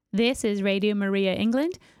This is Radio Maria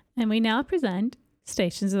England, and we now present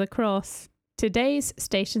Stations of the Cross. Today's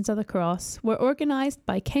Stations of the Cross were organised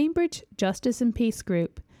by Cambridge Justice and Peace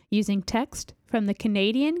Group using text from the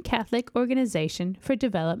Canadian Catholic Organisation for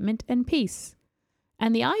Development and Peace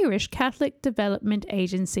and the Irish Catholic Development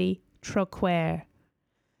Agency, Troquaire.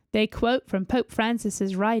 They quote from Pope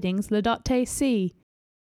Francis's writings Laudato Si.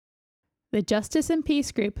 The Justice and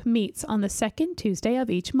Peace Group meets on the second Tuesday of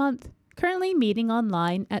each month, currently meeting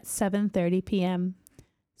online at 7:30 p.m.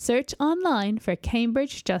 Search online for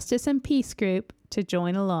Cambridge Justice and Peace Group to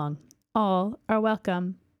join along. All are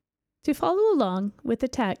welcome. To follow along with the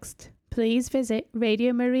text, please visit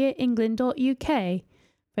radiomariaengland.uk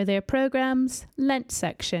for their programmes Lent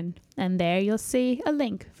section, and there you'll see a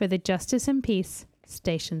link for the Justice and Peace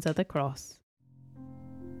Stations of the Cross.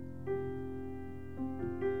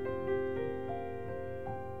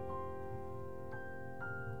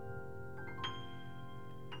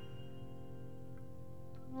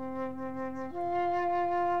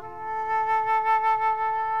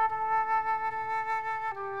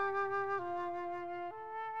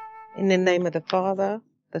 In the name of the Father,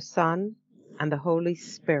 the Son, and the Holy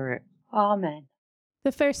Spirit. Amen.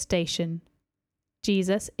 The first station.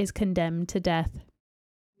 Jesus is condemned to death.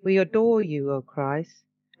 We adore you, O Christ,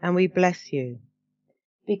 and we bless you.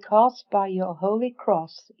 Because by your holy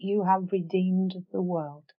cross you have redeemed the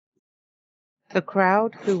world. The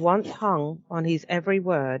crowd who once hung on his every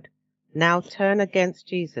word now turn against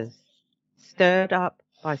Jesus, stirred up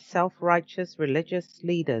by self-righteous religious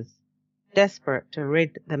leaders, desperate to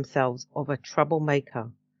rid themselves of a troublemaker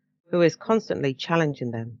who is constantly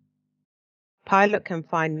challenging them. Pilate can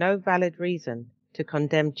find no valid reason to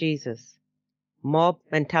condemn Jesus. Mob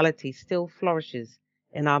mentality still flourishes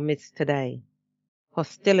in our midst today.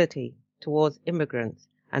 Hostility towards immigrants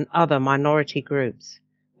and other minority groups,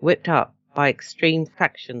 whipped up by extreme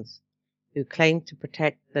factions who claim to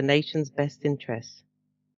protect the nation's best interests.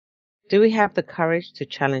 Do we have the courage to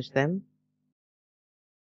challenge them?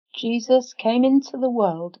 Jesus came into the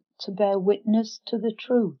world to bear witness to the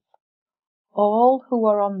truth. All who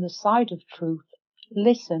are on the side of truth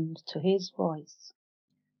listened to his voice.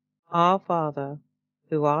 Our Father,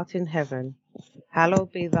 who art in heaven,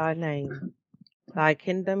 hallowed be thy name. Thy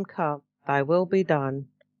kingdom come, thy will be done,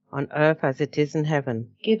 on earth as it is in heaven.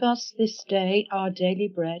 Give us this day our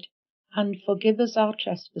daily bread, and forgive us our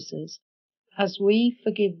trespasses, as we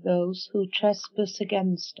forgive those who trespass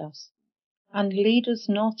against us. And lead us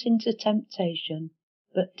not into temptation,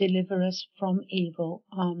 but deliver us from evil.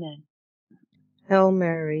 Amen. Hail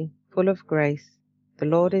Mary, full of grace, the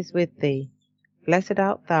Lord is with thee. Blessed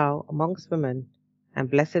art thou amongst women,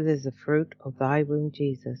 and blessed is the fruit of thy womb,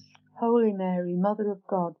 Jesus. Holy Mary, Mother of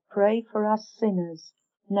God, pray for us sinners,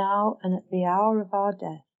 now and at the hour of our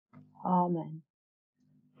death. Amen.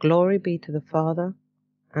 Glory be to the Father,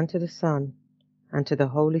 and to the Son, and to the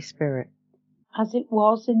Holy Spirit. As it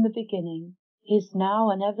was in the beginning, is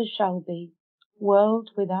now, and ever shall be,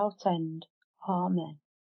 world without end. Amen.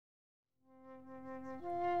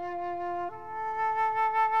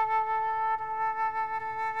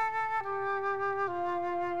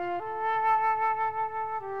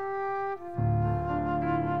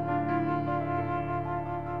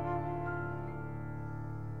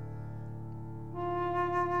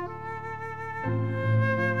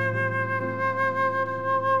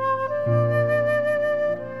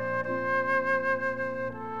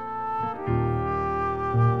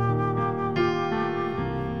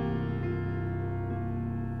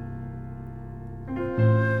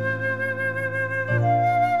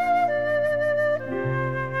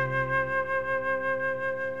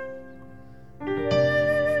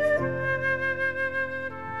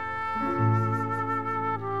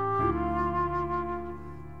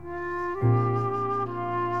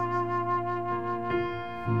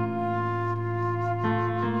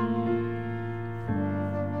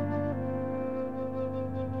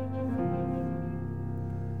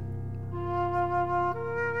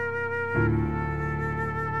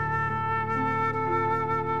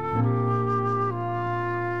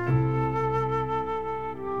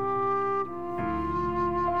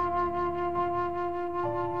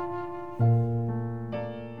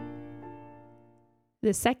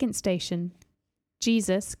 The second station.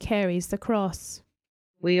 Jesus carries the cross.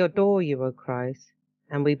 We adore you, O Christ,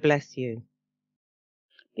 and we bless you.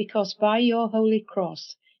 Because by your holy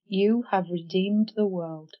cross you have redeemed the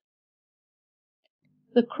world.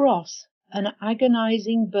 The cross, an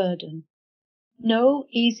agonizing burden, no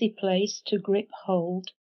easy place to grip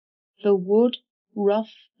hold, the wood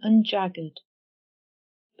rough and jagged,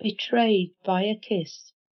 betrayed by a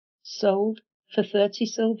kiss, sold for 30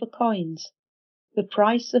 silver coins, the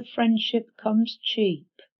price of friendship comes cheap.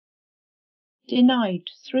 Denied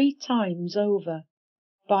 3 times over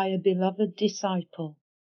by a beloved disciple.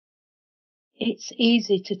 It's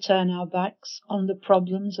easy to turn our backs on the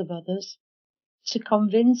problems of others, to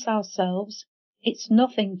convince ourselves it's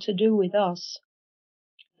nothing to do with us.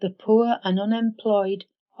 The poor and unemployed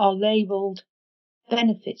are labelled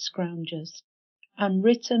benefit scroungers and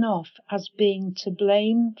written off as being to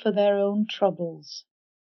blame for their own troubles.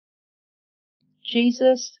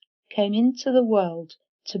 Jesus came into the world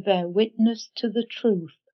to bear witness to the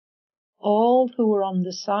truth. All who were on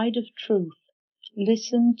the side of truth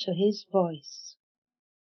listened to his voice.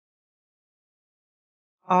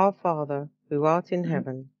 Our Father, who art in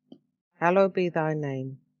heaven, hallowed be thy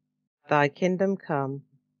name. Thy kingdom come,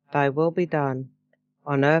 thy will be done,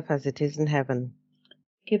 on earth as it is in heaven.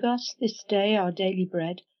 Give us this day our daily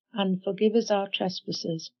bread, and forgive us our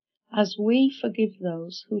trespasses, as we forgive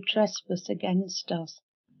those who trespass against us.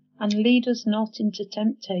 And lead us not into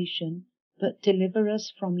temptation, but deliver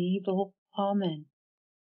us from evil. Amen.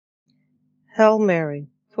 Hail Mary,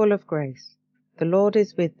 full of grace, the Lord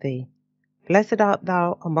is with thee. Blessed art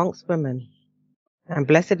thou amongst women, and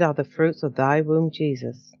blessed are the fruits of thy womb,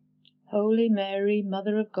 Jesus. Holy Mary,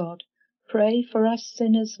 Mother of God, pray for us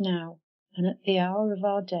sinners now, and at the hour of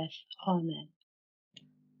our death. Amen.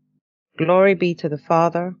 Glory be to the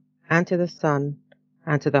Father, and to the Son,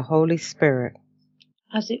 and to the Holy Spirit.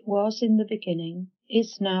 As it was in the beginning,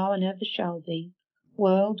 is now, and ever shall be,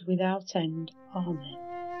 world without end. Amen.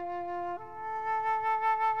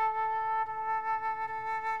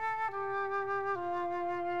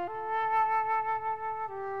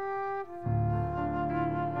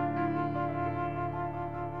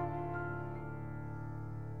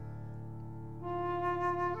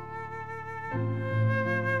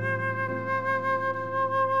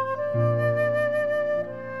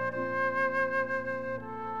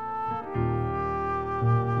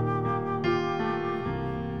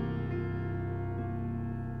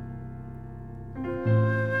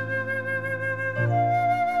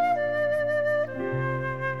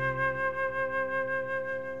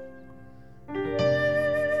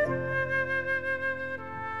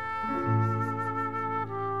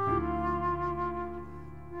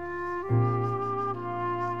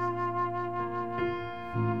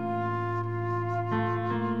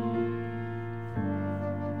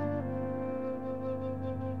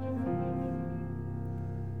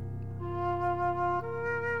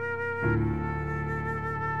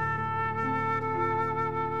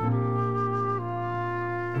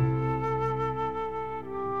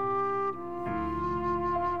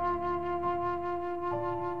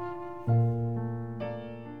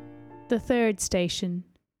 The third station.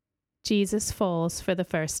 Jesus falls for the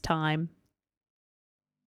first time.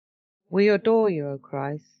 We adore you, O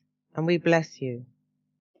Christ, and we bless you.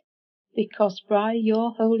 Because by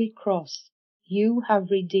your holy cross you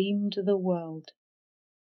have redeemed the world.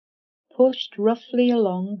 Pushed roughly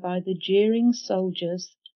along by the jeering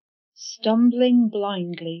soldiers, stumbling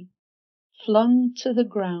blindly, flung to the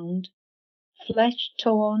ground, flesh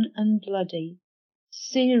torn and bloody,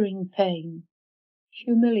 searing pain,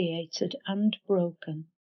 humiliated and broken.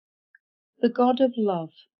 The God of love,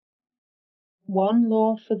 one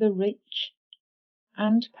law for the rich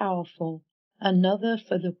and powerful, another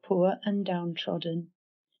for the poor and downtrodden,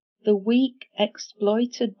 the weak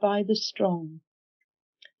exploited by the strong.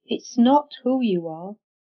 It's not who you are,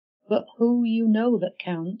 but who you know that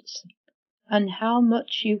counts, and how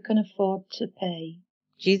much you can afford to pay.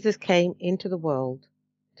 Jesus came into the world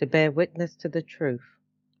to bear witness to the truth.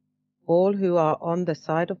 All who are on the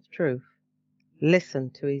side of truth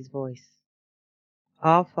listen to his voice.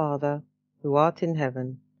 Our Father, who art in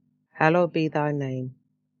heaven, hallowed be thy name.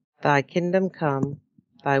 Thy kingdom come,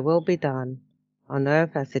 thy will be done, on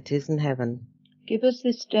earth as it is in heaven. Give us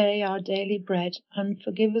this day our daily bread, and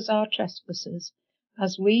forgive us our trespasses,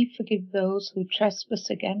 as we forgive those who trespass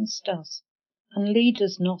against us. And lead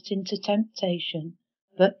us not into temptation,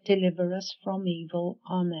 but deliver us from evil.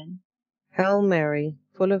 Amen. Hail Mary,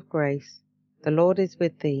 full of grace, the Lord is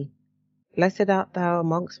with thee. Blessed art thou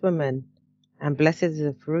amongst women, and blessed is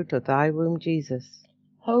the fruit of thy womb, Jesus.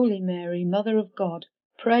 Holy Mary, Mother of God,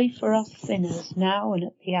 pray for us sinners, now and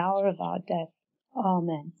at the hour of our death.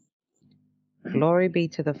 Amen. Glory be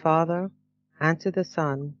to the Father, and to the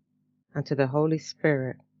Son, and to the Holy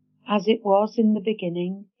Spirit. As it was in the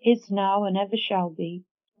beginning, is now, and ever shall be,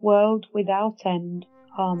 world without end.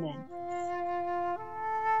 Amen.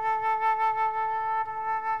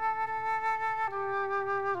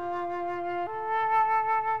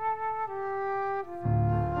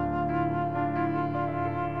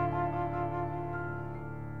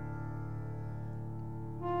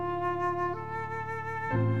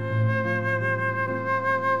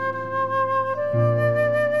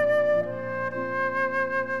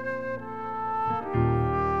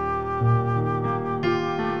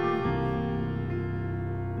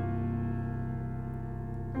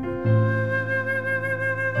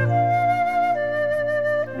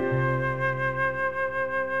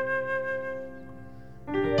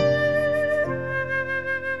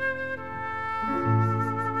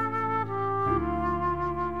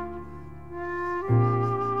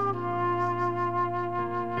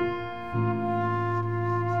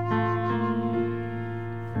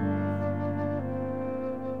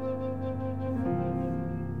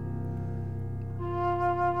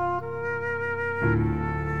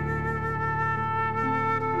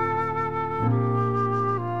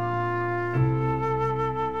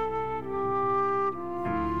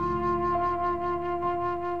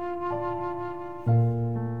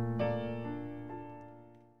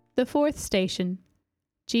 The fourth station.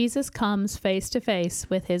 Jesus comes face to face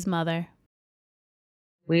with his mother.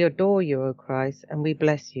 We adore you, O Christ, and we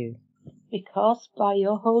bless you. Because by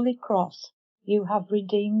your holy cross you have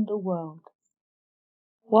redeemed the world.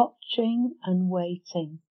 Watching and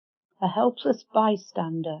waiting, a helpless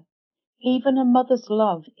bystander, even a mother's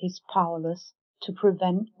love is powerless to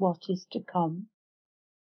prevent what is to come.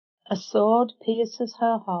 A sword pierces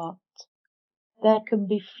her heart. There can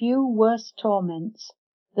be few worse torments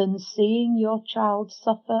than seeing your child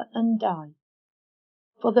suffer and die.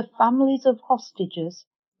 For the families of hostages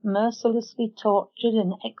mercilessly tortured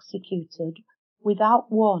and executed without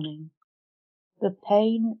warning, the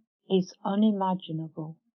pain is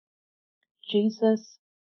unimaginable. Jesus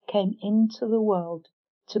came into the world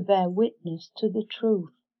to bear witness to the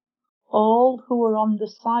truth. All who are on the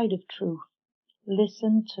side of truth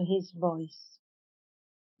listen to his voice.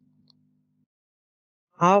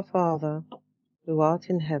 Our Father, who art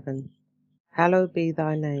in heaven, hallowed be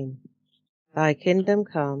thy name. Thy kingdom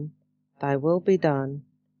come, thy will be done,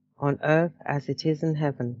 on earth as it is in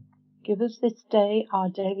heaven. Give us this day our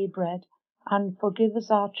daily bread, and forgive us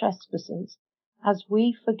our trespasses, as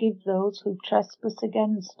we forgive those who trespass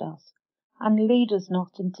against us. And lead us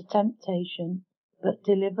not into temptation, but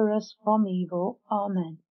deliver us from evil.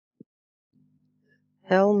 Amen.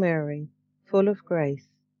 Hail Mary, full of grace,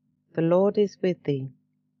 the Lord is with thee.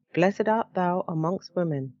 Blessed art thou amongst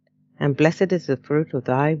women, and blessed is the fruit of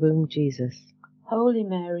thy womb, Jesus. Holy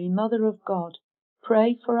Mary, Mother of God,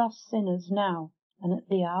 pray for us sinners now and at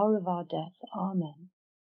the hour of our death. Amen.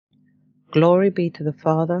 Glory be to the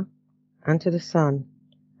Father, and to the Son,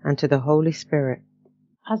 and to the Holy Spirit.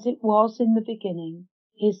 As it was in the beginning,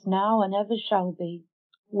 is now, and ever shall be,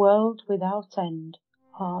 world without end.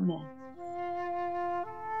 Amen.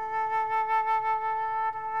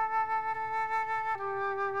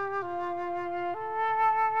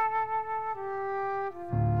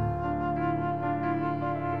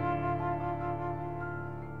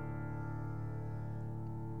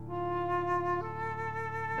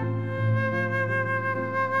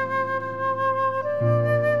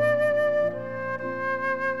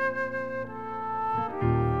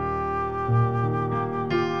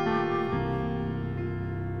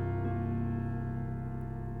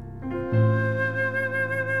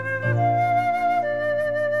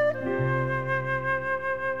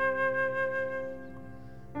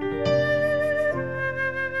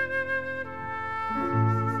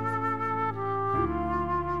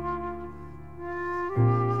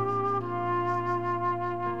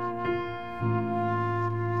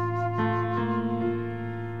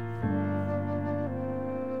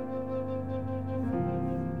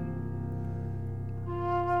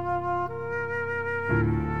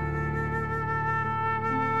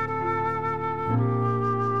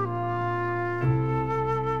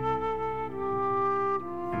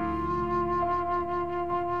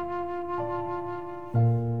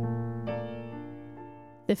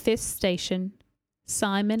 The fifth station.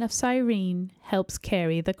 Simon of Cyrene helps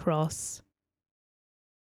carry the cross.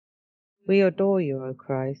 We adore you, O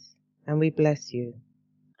Christ, and we bless you.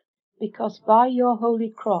 Because by your holy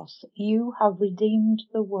cross you have redeemed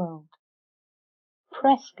the world.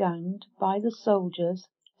 Press-ganged by the soldiers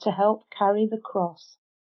to help carry the cross,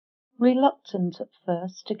 reluctant at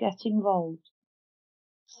first to get involved,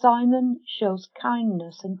 Simon shows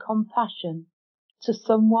kindness and compassion to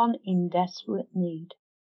someone in desperate need.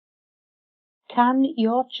 Can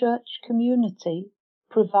your church community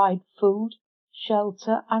provide food,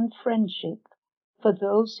 shelter, and friendship for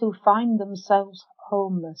those who find themselves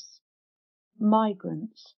homeless,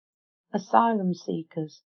 migrants, asylum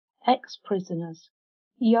seekers, ex-prisoners,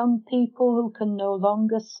 young people who can no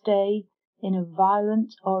longer stay in a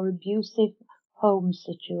violent or abusive home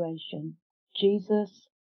situation? Jesus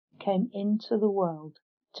came into the world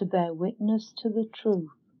to bear witness to the truth.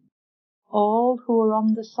 All who are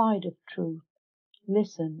on the side of truth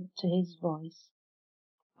listen to his voice.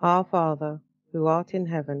 Our Father, who art in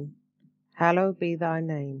heaven, hallowed be thy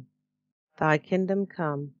name. Thy kingdom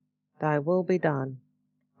come, thy will be done,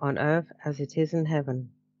 on earth as it is in heaven.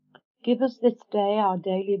 Give us this day our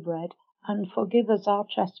daily bread, and forgive us our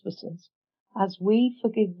trespasses, as we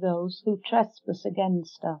forgive those who trespass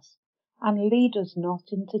against us. And lead us not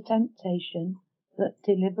into temptation, but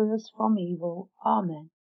deliver us from evil.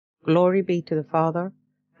 Amen. Glory be to the Father,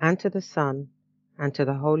 and to the Son, and to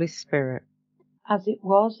the Holy Spirit. As it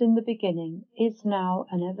was in the beginning, is now,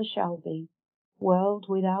 and ever shall be, world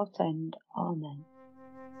without end. Amen.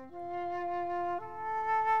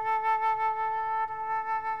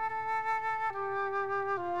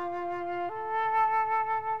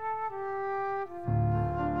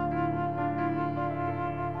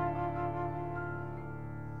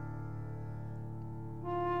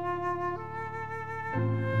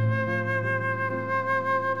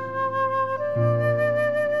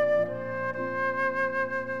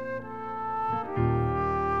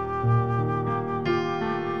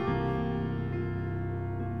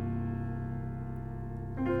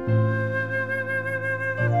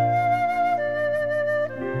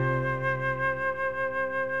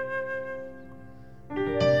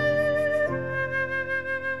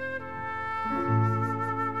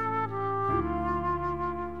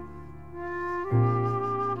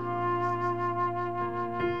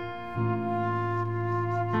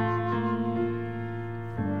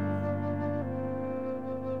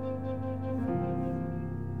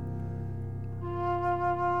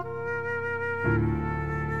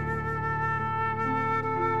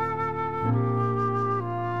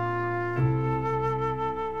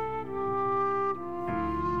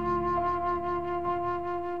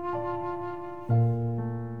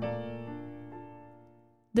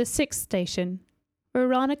 The sixth station.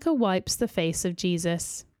 Veronica wipes the face of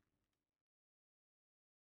Jesus.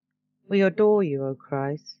 We adore you, O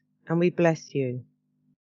Christ, and we bless you.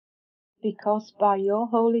 Because by your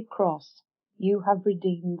holy cross you have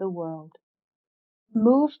redeemed the world.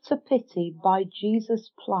 Moved to pity by Jesus'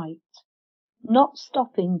 plight, not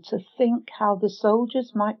stopping to think how the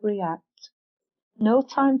soldiers might react, no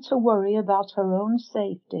time to worry about her own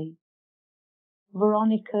safety,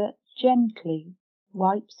 Veronica gently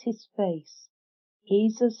wipes his face,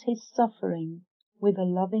 eases his suffering with a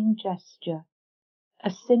loving gesture, a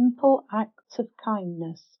simple act of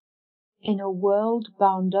kindness in a world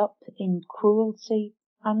bound up in cruelty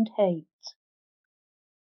and hate.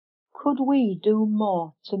 Could we do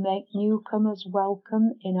more to make newcomers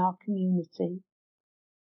welcome in our community?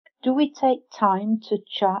 Do we take time to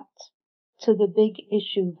chat to the big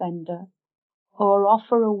issue vendor or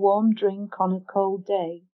offer a warm drink on a cold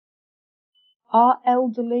day? Are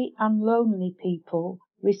elderly and lonely people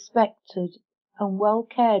respected and well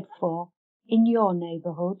cared for in your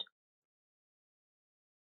neighborhood?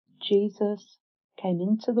 Jesus came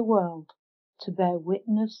into the world to bear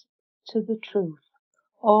witness to the truth.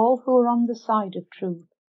 All who are on the side of truth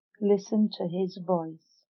listen to his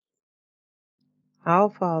voice. Our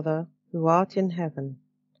Father, who art in heaven,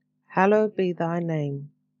 hallowed be thy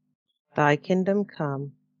name. Thy kingdom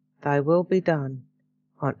come, thy will be done,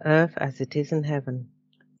 on earth as it is in heaven.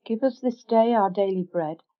 Give us this day our daily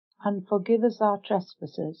bread, and forgive us our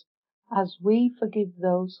trespasses, as we forgive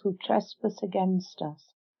those who trespass against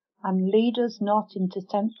us. And lead us not into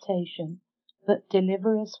temptation, but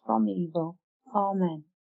deliver us from evil. Amen.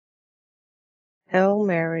 Hail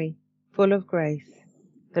Mary, full of grace,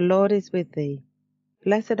 the Lord is with thee.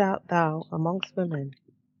 Blessed art thou amongst women,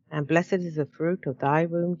 and blessed is the fruit of thy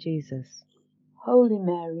womb, Jesus. Holy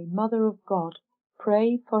Mary, Mother of God,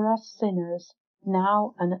 pray for us sinners,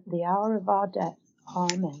 now and at the hour of our death.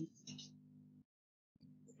 Amen.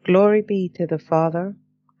 Glory be to the Father,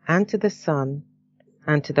 and to the Son,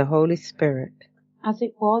 and to the Holy Spirit. As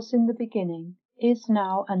it was in the beginning, is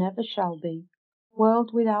now, and ever shall be,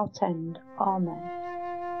 world without end. Amen.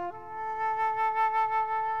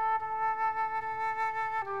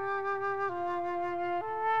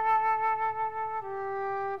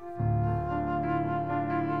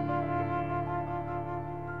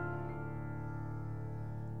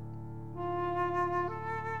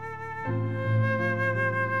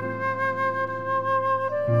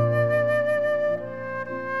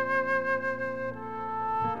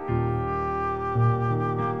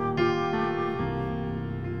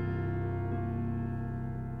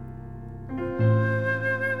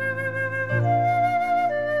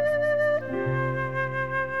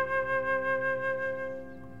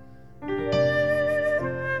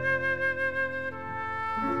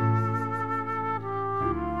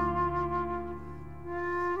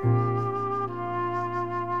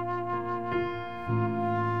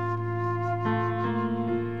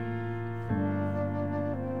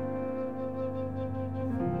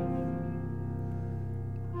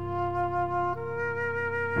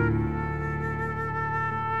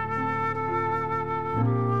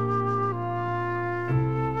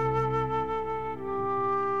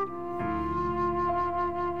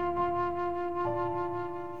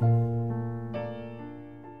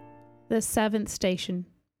 The seventh station.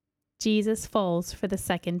 Jesus falls for the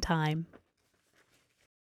second time.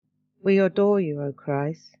 We adore you, O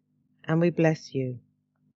Christ, and we bless you.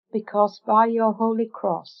 because by your holy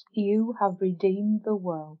cross you have redeemed the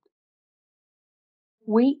world.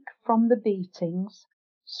 Weak from the beatings,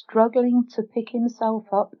 struggling to pick himself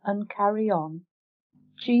up and carry on,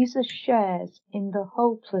 Jesus shares in the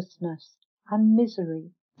hopelessness and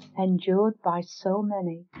misery endured by so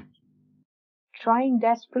many. Trying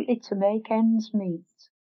desperately to make ends meet,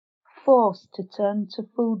 forced to turn to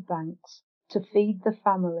food banks to feed the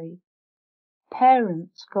family,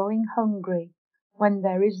 parents going hungry when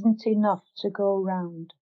there isn't enough to go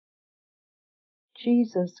round.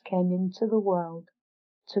 Jesus came into the world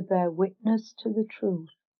to bear witness to the truth.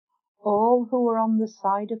 All who are on the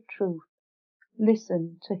side of truth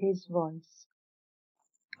listen to his voice.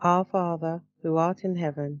 Our Father, who art in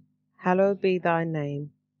heaven, hallowed be thy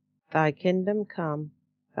name. Thy kingdom come,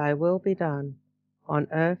 thy will be done, on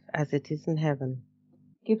earth as it is in heaven.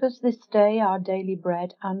 Give us this day our daily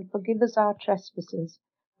bread, and forgive us our trespasses,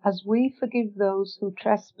 as we forgive those who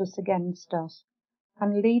trespass against us.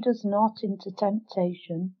 And lead us not into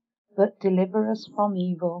temptation, but deliver us from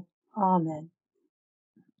evil. Amen.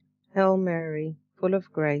 Hail Mary, full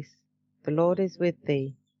of grace, the Lord is with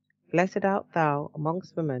thee. Blessed art thou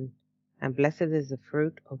amongst women, and blessed is the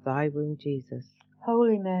fruit of thy womb, Jesus.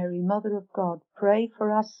 Holy Mary, Mother of God, pray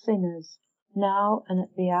for us sinners, now and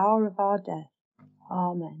at the hour of our death.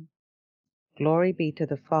 Amen. Glory be to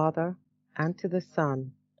the Father, and to the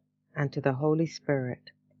Son, and to the Holy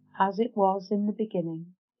Spirit. As it was in the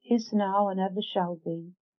beginning, is now, and ever shall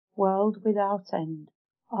be, world without end.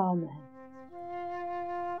 Amen.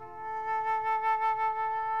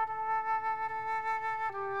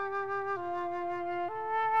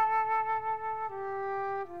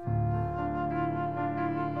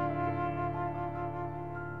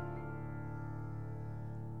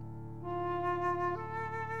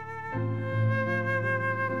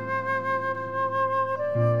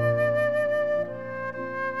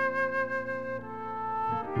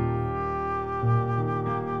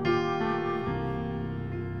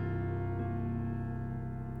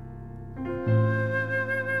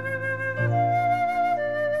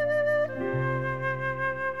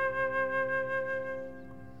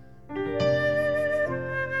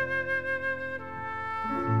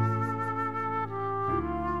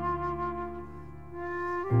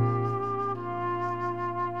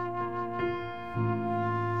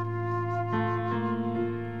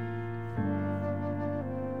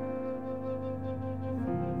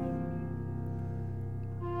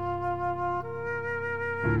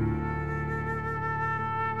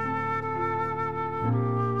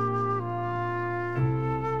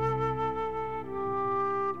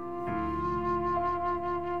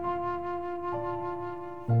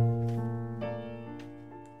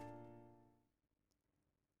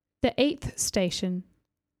 The 8th station.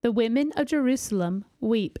 The women of Jerusalem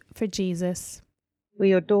weep for Jesus.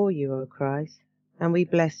 We adore you, O Christ, and we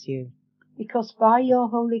bless you. Because by your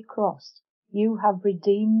holy cross you have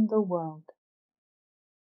redeemed the world.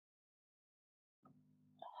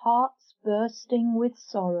 Hearts bursting with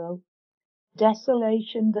sorrow,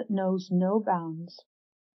 desolation that knows no bounds,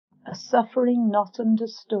 a suffering not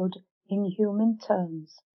understood in human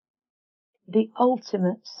terms, the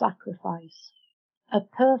ultimate sacrifice, a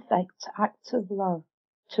perfect act of love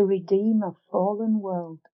to redeem a fallen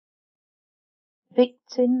world.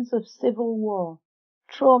 Victims of civil war,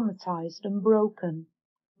 traumatized and broken,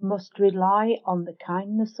 must rely on the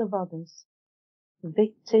kindness of others.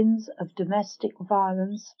 Victims of domestic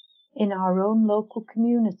violence in our own local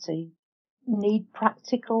community need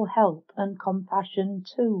practical help and compassion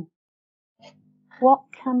too. What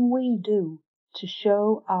can we do to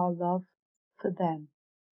show our love for them?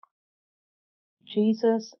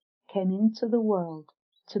 Jesus came into the world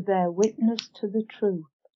to bear witness to the truth.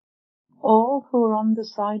 All who are on the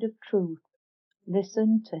side of truth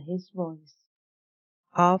listen to his voice.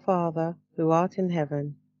 Our Father, who art in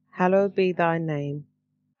heaven, hallowed be thy name.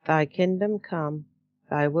 Thy kingdom come,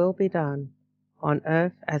 thy will be done, on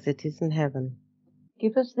earth as it is in heaven.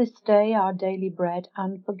 Give us this day our daily bread,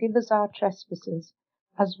 and forgive us our trespasses,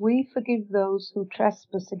 as we forgive those who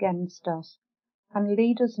trespass against us. And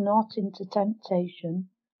lead us not into temptation,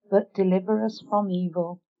 but deliver us from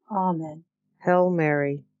evil. Amen. Hail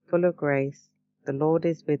Mary, full of grace, the Lord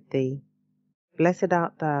is with thee. Blessed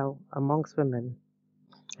art thou amongst women,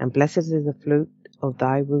 and blessed is the fruit of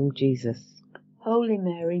thy womb, Jesus. Holy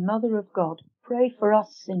Mary, Mother of God, pray for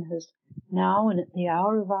us sinners, now and at the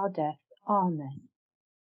hour of our death. Amen.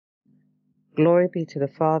 Glory be to the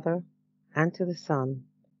Father, and to the Son,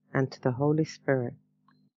 and to the Holy Spirit.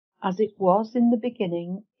 As it was in the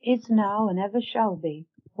beginning, is now, and ever shall be,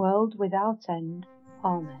 world without end.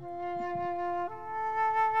 Amen.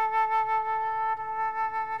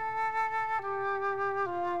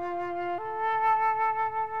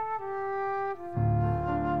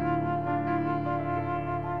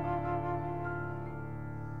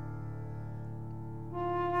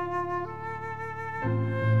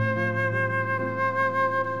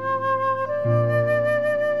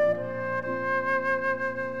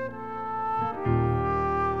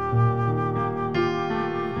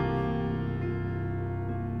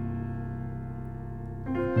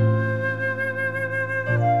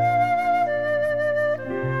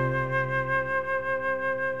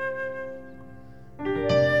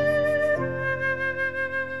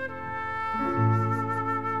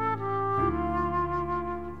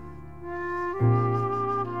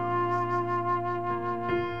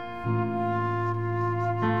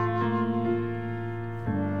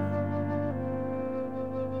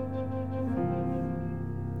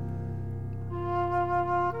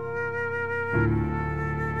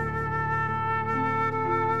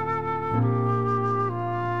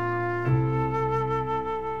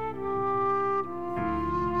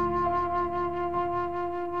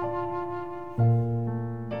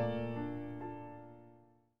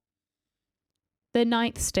 The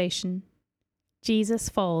 9th station. Jesus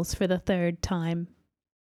falls for the 3rd time.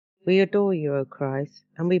 We adore you, O Christ,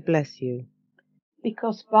 and we bless you.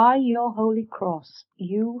 Because by your holy cross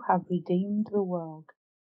you have redeemed the world.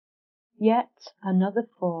 Yet another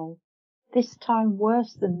fall, this time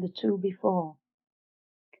worse than the 2 before.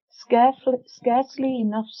 Scarcely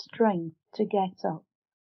enough strength to get up.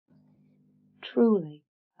 Truly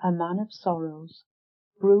a man of sorrows,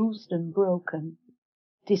 bruised and broken,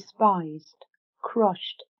 despised,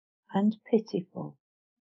 crushed, and pitiful.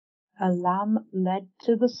 A lamb led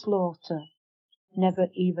to the slaughter, never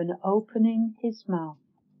even opening his mouth.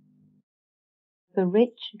 The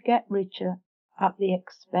rich get richer at the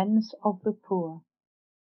expense of the poor.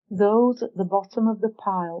 Those at the bottom of the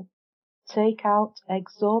pile take out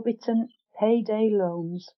exorbitant payday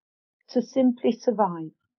loans to simply survive,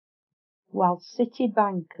 while city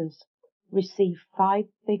bankers receive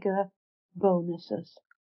 5-figure bonuses.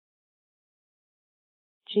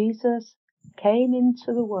 Jesus came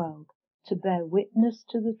into the world to bear witness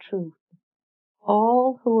to the truth.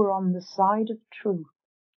 All who are on the side of truth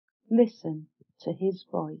listen to his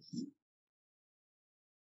voice.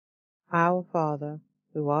 Our Father,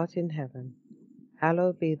 who art in heaven,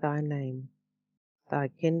 hallowed be thy name. Thy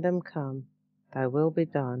kingdom come, thy will be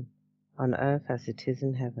done, on earth as it is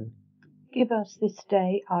in heaven. Give us this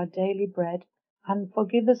day our daily bread, and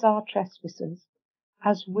forgive us our trespasses,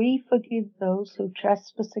 as we forgive those who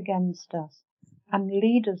trespass against us. And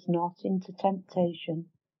lead us not into temptation,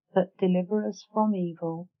 but deliver us from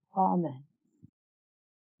evil. Amen.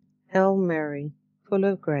 Hail Mary, full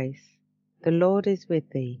of grace, the Lord is with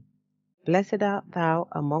thee. Blessed art thou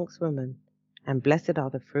amongst women, and blessed are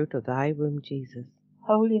the fruit of thy womb, Jesus.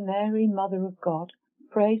 Holy Mary, Mother of God,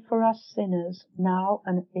 pray for us sinners, now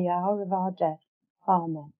and at the hour of our death.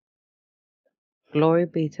 Amen. Glory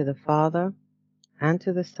be to the Father, and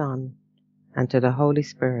to the Son, and to the Holy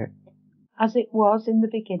Spirit. As it was in the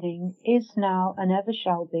beginning, is now, and ever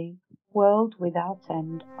shall be, world without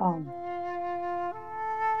end. Amen.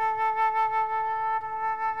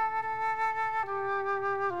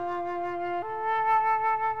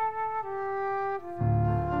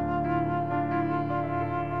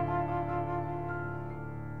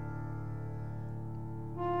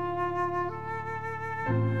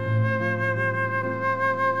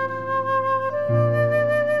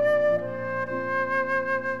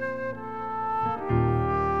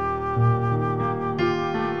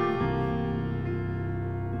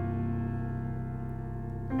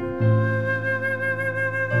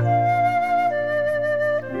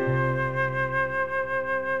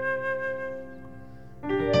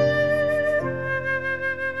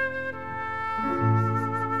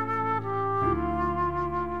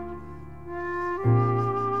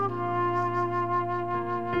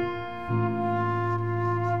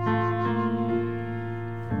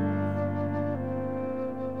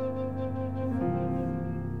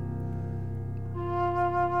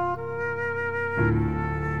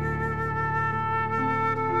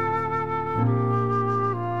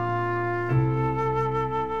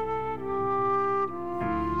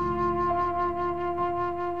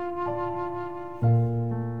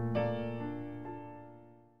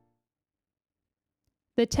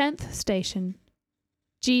 The 10th station.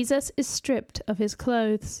 Jesus is stripped of his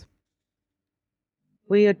clothes.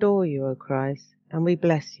 We adore you, O Christ, and we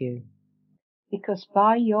bless you. Because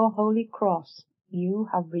by your holy cross you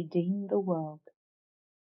have redeemed the world.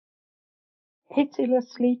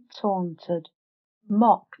 Pitilessly taunted,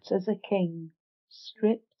 mocked as a king,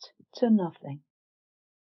 stripped to nothing.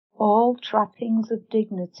 All trappings of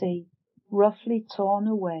dignity roughly torn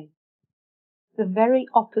away. The very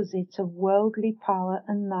opposite of worldly power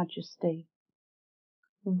and majesty.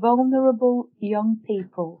 Vulnerable young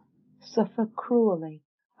people suffer cruelly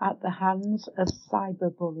at the hands of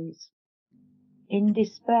cyberbullies. In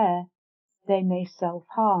despair, they may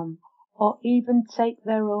self-harm or even take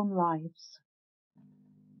their own lives.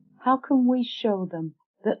 How can we show them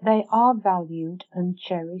that they are valued and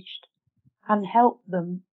cherished, and help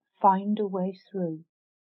them find a way through?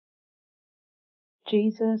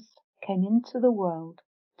 Jesus came into the world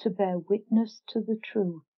to bear witness to the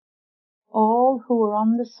truth. All who are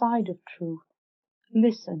on the side of truth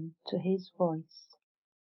listen to his voice.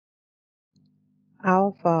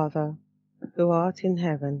 Our Father, who art in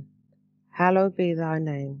heaven, hallowed be thy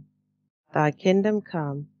name. Thy kingdom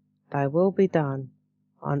come, thy will be done,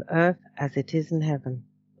 on earth as it is in heaven.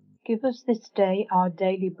 Give us this day our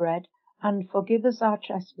daily bread, and forgive us our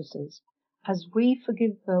trespasses, as we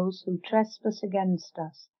forgive those who trespass against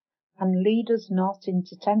us. And lead us not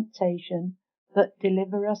into temptation, but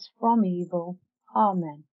deliver us from evil.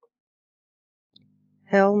 Amen.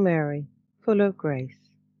 Hail Mary, full of grace.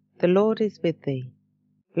 The Lord is with thee.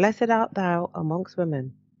 Blessed art thou amongst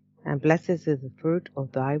women, and blessed is the fruit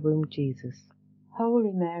of thy womb, Jesus.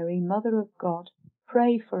 Holy Mary, Mother of God,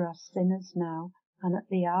 pray for us sinners now and at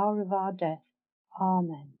the hour of our death.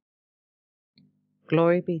 Amen.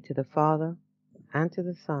 Glory be to the Father, and to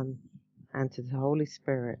the Son, and to the Holy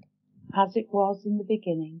Spirit. As it was in the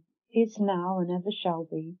beginning, is now, and ever shall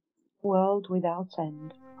be, world without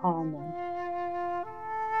end. Amen.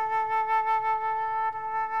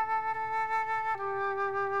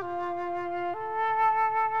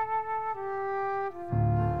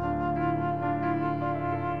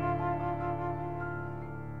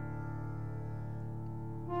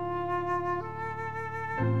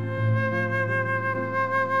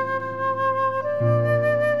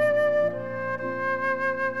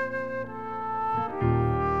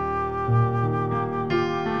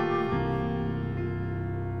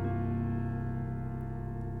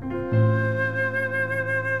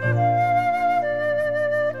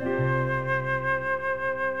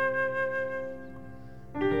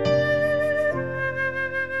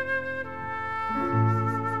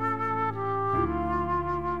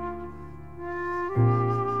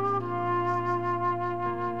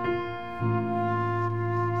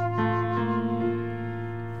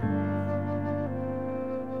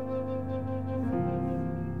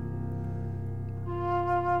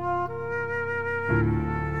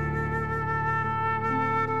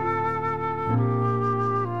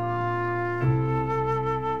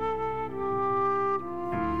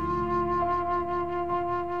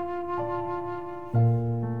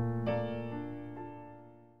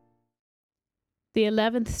 The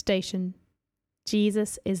 11th station.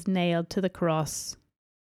 Jesus is nailed to the cross.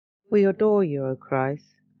 We adore you, O Christ,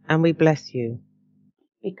 and we bless you.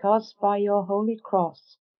 Because by your holy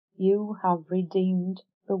cross you have redeemed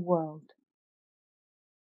the world.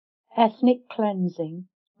 Ethnic cleansing,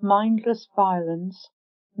 mindless violence,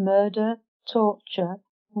 murder, torture,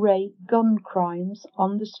 rape, gun crimes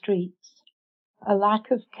on the streets, a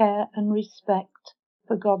lack of care and respect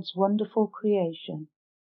for God's wonderful creation.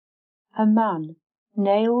 A man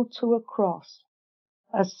nailed to a cross,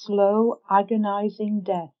 a slow, agonizing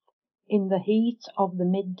death in the heat of the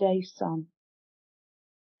midday sun.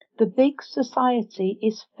 The big society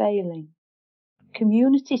is failing.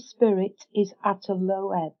 Community spirit is at a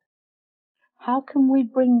low ebb. How can we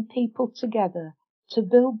bring people together to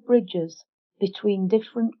build bridges between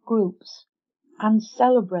different groups and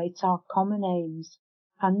celebrate our common aims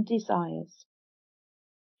and desires?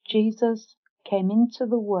 Jesus came into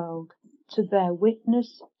the world to bear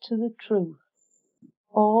witness to the truth.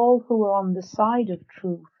 All who are on the side of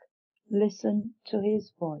truth listen to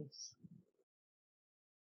his voice.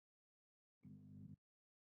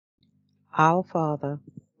 Our Father,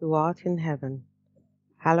 who art in heaven,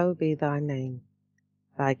 hallowed be thy name.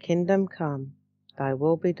 Thy kingdom come, thy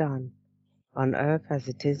will be done, on earth as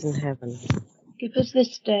it is in heaven. Give us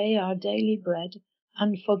this day our daily bread,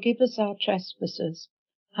 and forgive us our trespasses,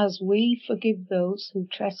 as we forgive those who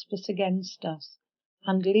trespass against us.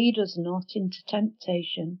 And lead us not into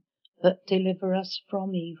temptation, but deliver us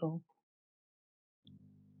from evil.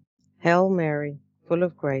 Hail Mary, full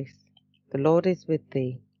of grace, the Lord is with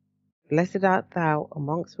thee. Blessed art thou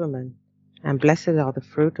amongst women, and blessed are the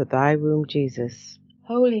fruit of thy womb, Jesus.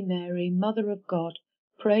 Holy Mary, Mother of God,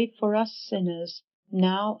 pray for us sinners,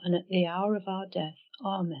 now and at the hour of our death.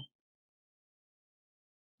 Amen.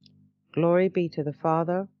 Glory be to the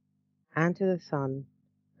Father, and to the Son,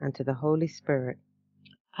 and to the Holy Spirit.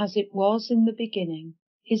 As it was in the beginning,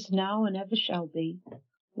 is now, and ever shall be,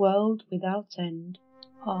 world without end.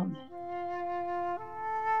 Amen.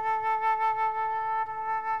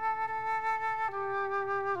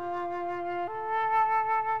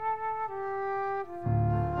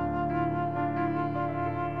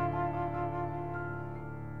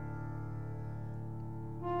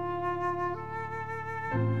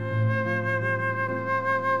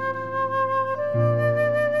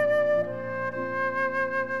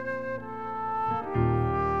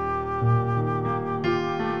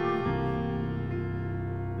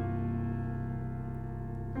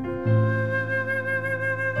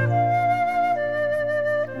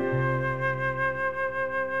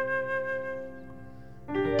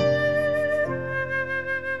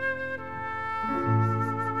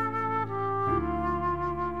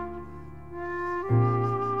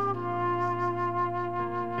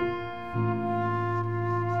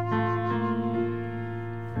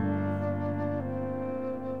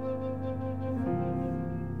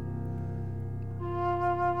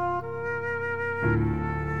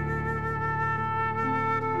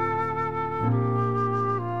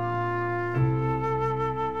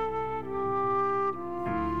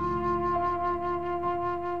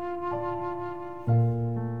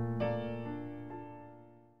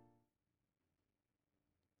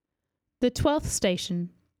 The 12th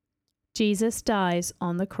station. Jesus dies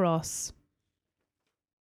on the cross.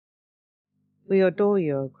 We adore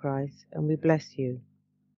you, O Christ, and we bless you,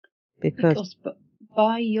 because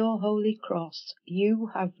by your holy cross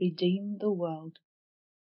you have redeemed the world.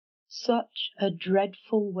 Such a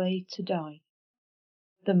dreadful way to die,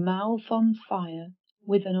 the mouth on fire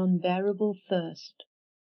with an unbearable thirst,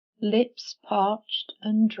 lips parched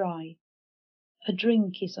and dry. A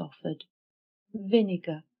drink is offered,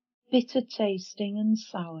 vinegar, bitter tasting and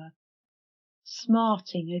sour,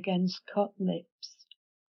 smarting against cut lips.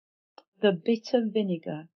 The bitter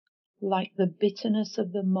vinegar, like the bitterness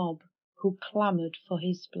of the mob who clamoured for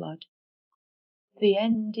his blood. The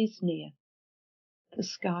end is near. The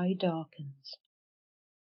sky darkens.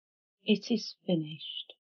 It is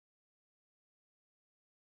finished.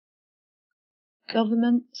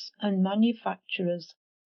 Governments and manufacturers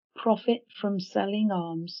profit from selling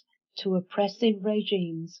arms to oppressive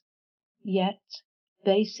regimes, yet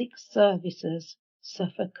basic services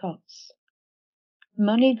suffer cuts.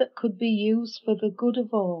 Money that could be used for the good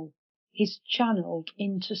of all is channeled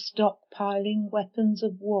into stockpiling weapons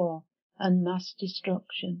of war and mass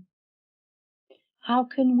destruction. How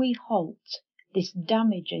can we halt this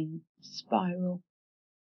damaging spiral?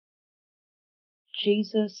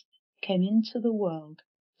 Jesus came into the world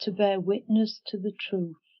to bear witness to the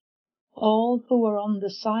truth. All who are on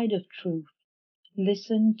the side of truth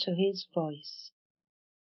listen to his voice.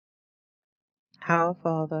 Our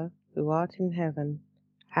Father, who art in heaven,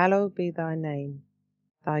 hallowed be thy name.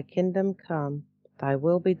 Thy kingdom come, thy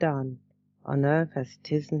will be done, on earth as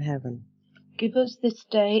it is in heaven. Give us this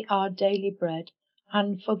day our daily bread,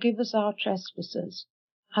 and forgive us our trespasses,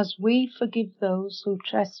 as we forgive those who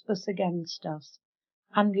trespass against us.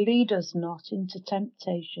 And lead us not into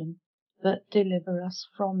temptation, but deliver us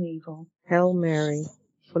from evil. Hail Mary,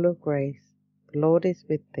 full of grace, the Lord is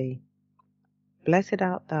with thee. Blessed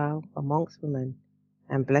art thou amongst women,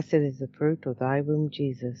 and blessed is the fruit of thy womb,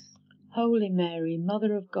 Jesus. Holy Mary,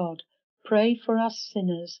 Mother of God, pray for us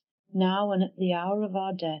sinners, now and at the hour of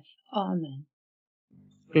our death. Amen.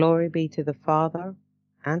 Glory be to the Father,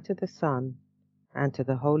 and to the Son, and to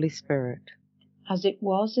the Holy Spirit. As it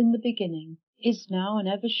was in the beginning, is now, and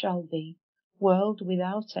ever shall be, world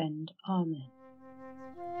without end. Amen.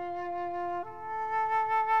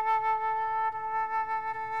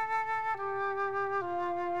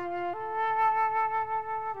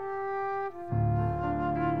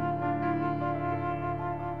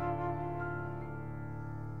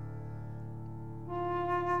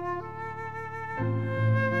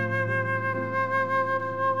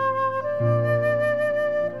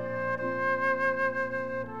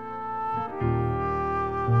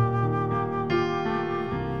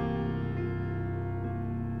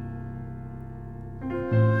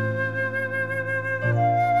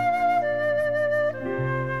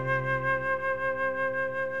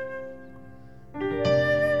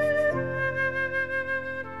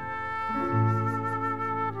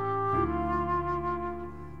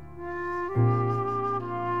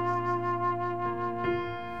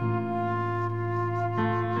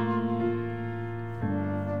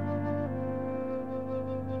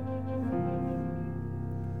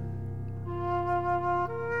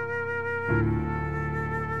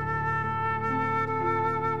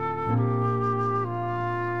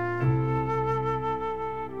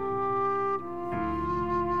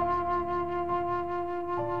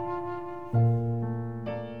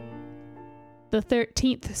 The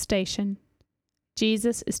 13th station.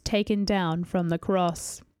 Jesus is taken down from the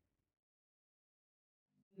cross.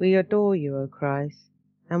 We adore you, O Christ,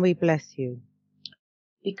 and we bless you,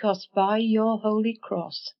 because by your holy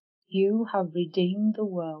cross you have redeemed the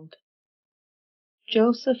world.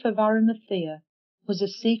 Joseph of Arimathea was a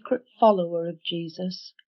secret follower of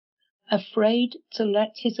Jesus, afraid to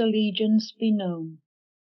let his allegiance be known.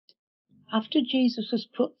 After Jesus was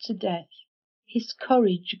put to death, his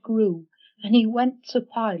courage grew, and he went to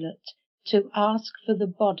Pilate to ask for the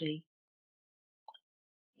body.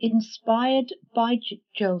 Inspired by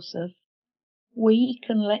Joseph, we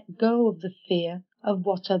can let go of the fear of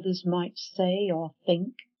what others might say or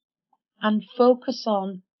think, and focus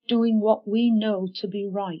on doing what we know to be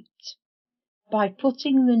right. By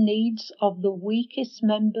putting the needs of the weakest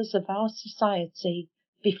members of our society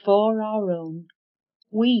before our own,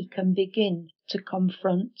 we can begin to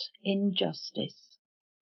confront injustice.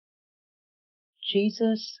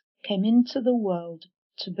 Jesus came into the world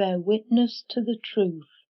to bear witness to the truth.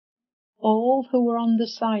 All who are on the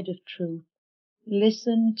side of truth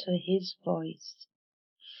listen to his voice.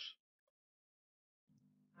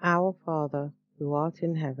 Our Father, who art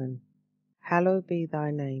in heaven, hallowed be thy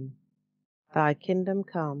name. Thy kingdom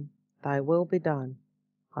come, thy will be done,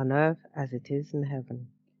 on earth as it is in heaven.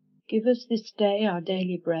 Give us this day our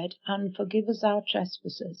daily bread, and forgive us our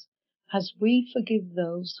trespasses, as we forgive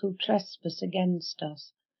those who trespass against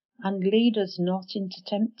us. And lead us not into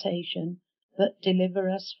temptation, but deliver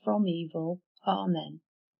us from evil. Amen.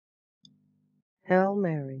 Hail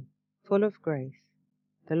Mary, full of grace,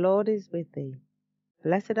 the Lord is with thee.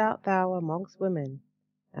 Blessed art thou amongst women,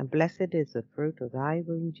 and blessed is the fruit of thy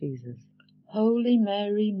womb, Jesus. Holy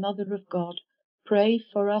Mary, Mother of God, pray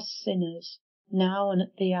for us sinners, now and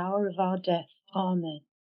at the hour of our death. Amen.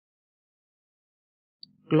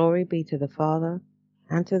 Glory be to the Father,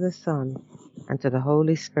 and to the Son, and to the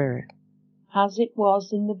Holy Spirit. As it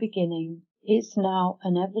was in the beginning, is now,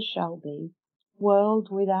 and ever shall be, world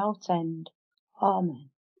without end. Amen.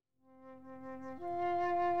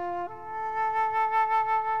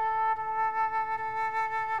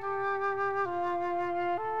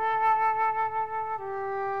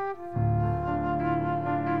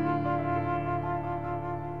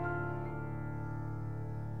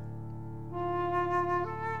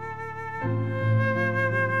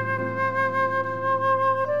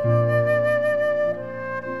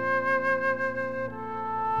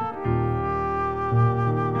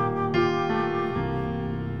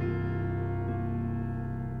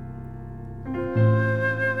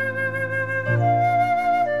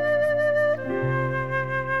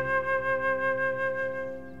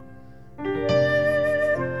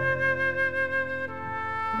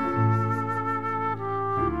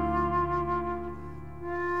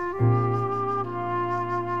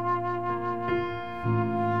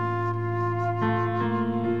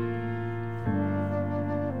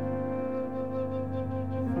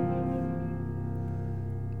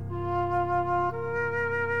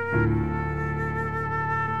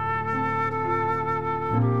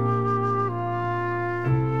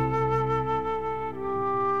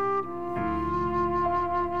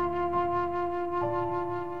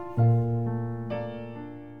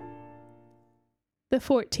 The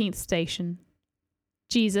 14th station.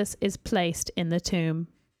 Jesus is placed in the tomb.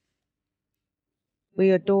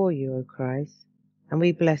 We adore you, O Christ, and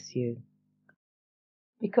we bless you.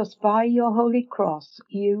 Because by your holy cross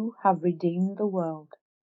you have redeemed the world.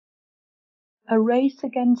 A race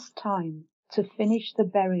against time to finish the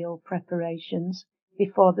burial preparations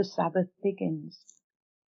before the Sabbath begins.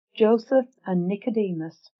 Joseph and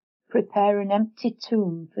Nicodemus prepare an empty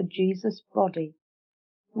tomb for Jesus' body,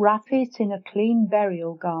 wrap it in a clean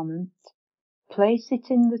burial garment, place it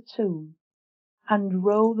in the tomb, and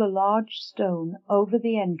roll a large stone over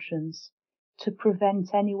the entrance to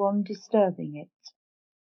prevent anyone disturbing it.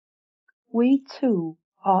 We too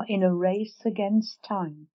are in a race against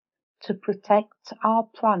time to protect our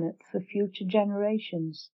planet for future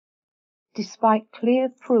generations. Despite clear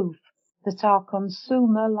proof that our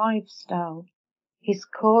consumer lifestyle is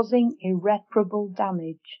causing irreparable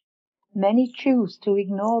damage, many choose to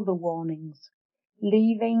ignore the warnings,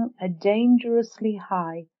 leaving a dangerously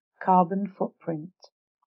high carbon footprint.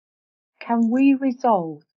 Can we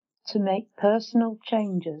resolve to make personal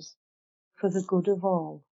changes for the good of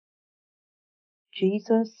all?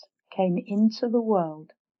 Jesus came into the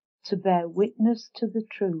world to bear witness to the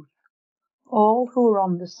truth. All who are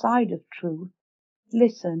on the side of truth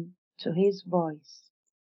listen to his voice.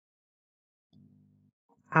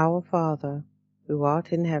 Our Father, who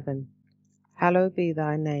art in heaven, hallowed be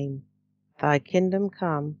thy name. Thy kingdom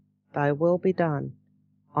come, thy will be done,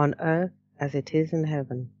 on earth as it is in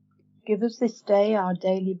heaven. Give us this day our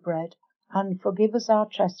daily bread, and forgive us our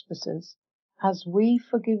trespasses, as we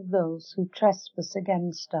forgive those who trespass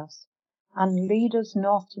against us. And lead us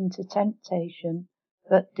not into temptation,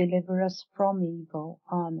 but deliver us from evil.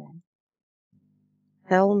 Amen.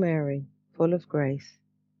 Hail Mary, full of grace,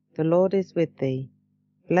 the Lord is with thee.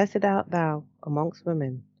 Blessed art thou amongst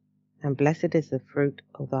women, and blessed is the fruit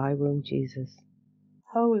of thy womb, Jesus.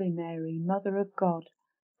 Holy Mary, Mother of God,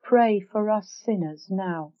 pray for us sinners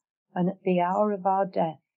now and at the hour of our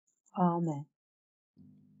death. Amen.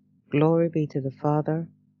 Glory be to the Father,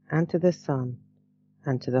 and to the Son,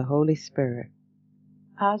 and to the Holy Spirit.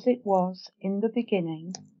 As it was in the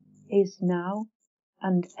beginning, is now,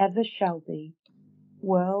 and ever shall be,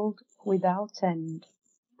 world without end.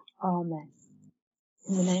 Amen.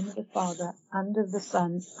 In the name of the Father, and of the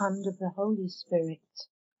Son, and of the Holy Spirit.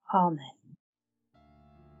 Amen.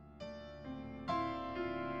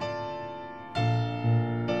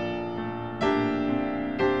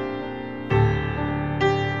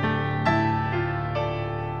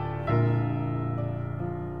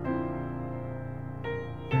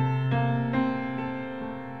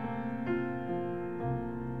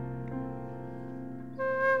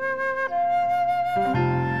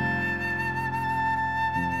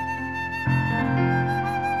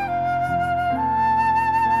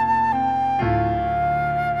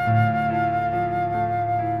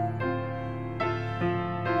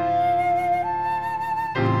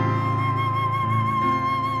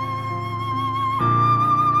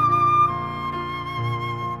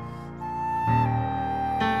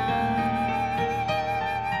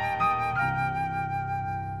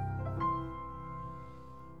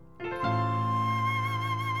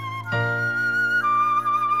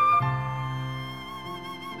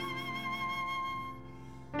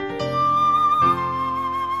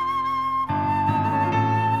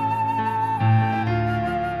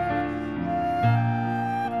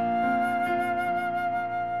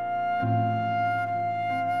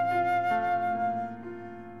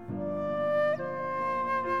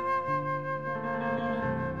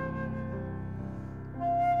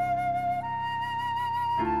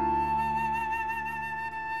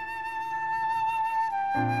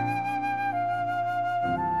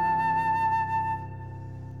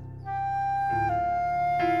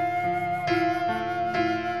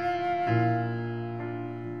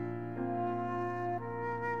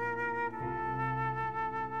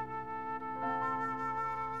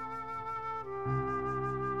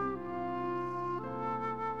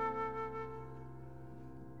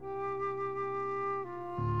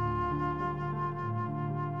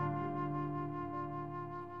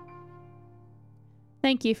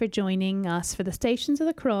 Thank you for joining us for the Stations of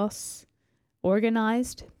the Cross,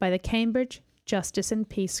 organised by the Cambridge Justice and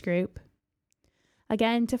Peace Group.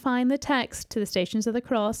 Again, to find the text to the Stations of the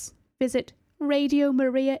Cross, visit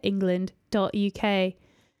radiomariaengland.uk,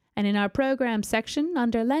 and in our programme section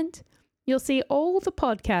under Lent, you'll see all the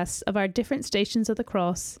podcasts of our different Stations of the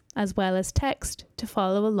Cross, as well as text to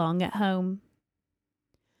follow along at home.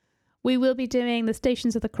 We will be doing the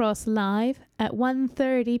Stations of the Cross live at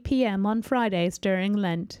 1:30 p.m. on Fridays during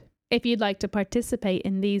Lent. If you'd like to participate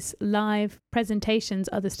in these live presentations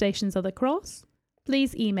of the Stations of the Cross,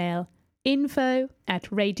 please email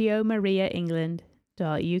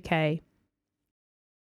info@radiomariaengland.uk.